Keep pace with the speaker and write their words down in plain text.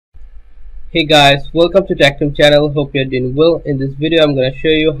Hey guys, welcome to TechTime channel. Hope you're doing well. In this video, I'm going to show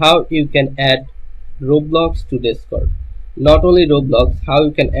you how you can add Roblox to Discord. Not only Roblox, how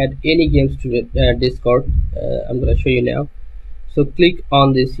you can add any games to Discord. I'm going to show you now. So click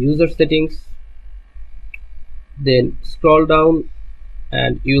on this user settings, then scroll down,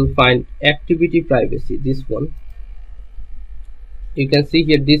 and you'll find activity privacy. This one. You can see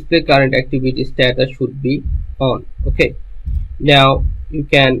here display current activity status should be on. Okay. Now you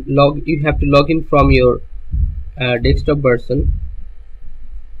have to log in from your desktop version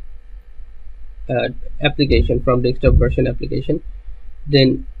application, from desktop version application.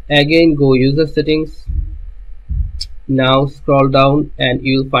 Then again go user settings. Now scroll down and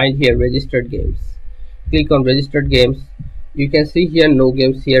you will find here registered games. Click on registered games. You can see here no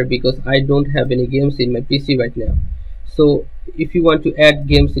games here because I don't have any games in my PC right now. So if you want to add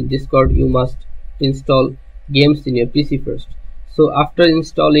games in Discord, you must install games in your PC first. So after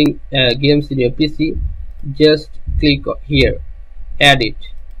installing games in your PC, just click here, add it,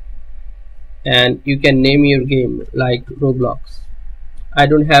 and you can name your game like Roblox. I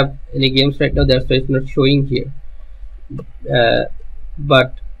don't have any games right now, that's why it's not showing here,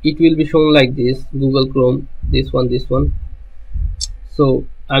 but it will be shown like this: Google Chrome, this one. So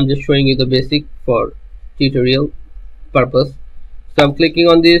I'm just showing you the basic for tutorial purpose. So I'm clicking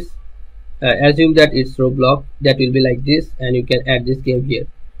on this. Assume that it's Roblox. That will be like this, and you can add this game here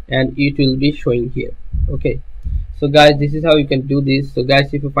and it will be showing here. Okay, so guys, this is how you can do this. So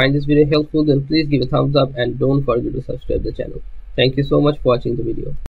guys, if you find this video helpful, then please give a thumbs up and don't forget to subscribe the channel. Thank you so much for watching the video.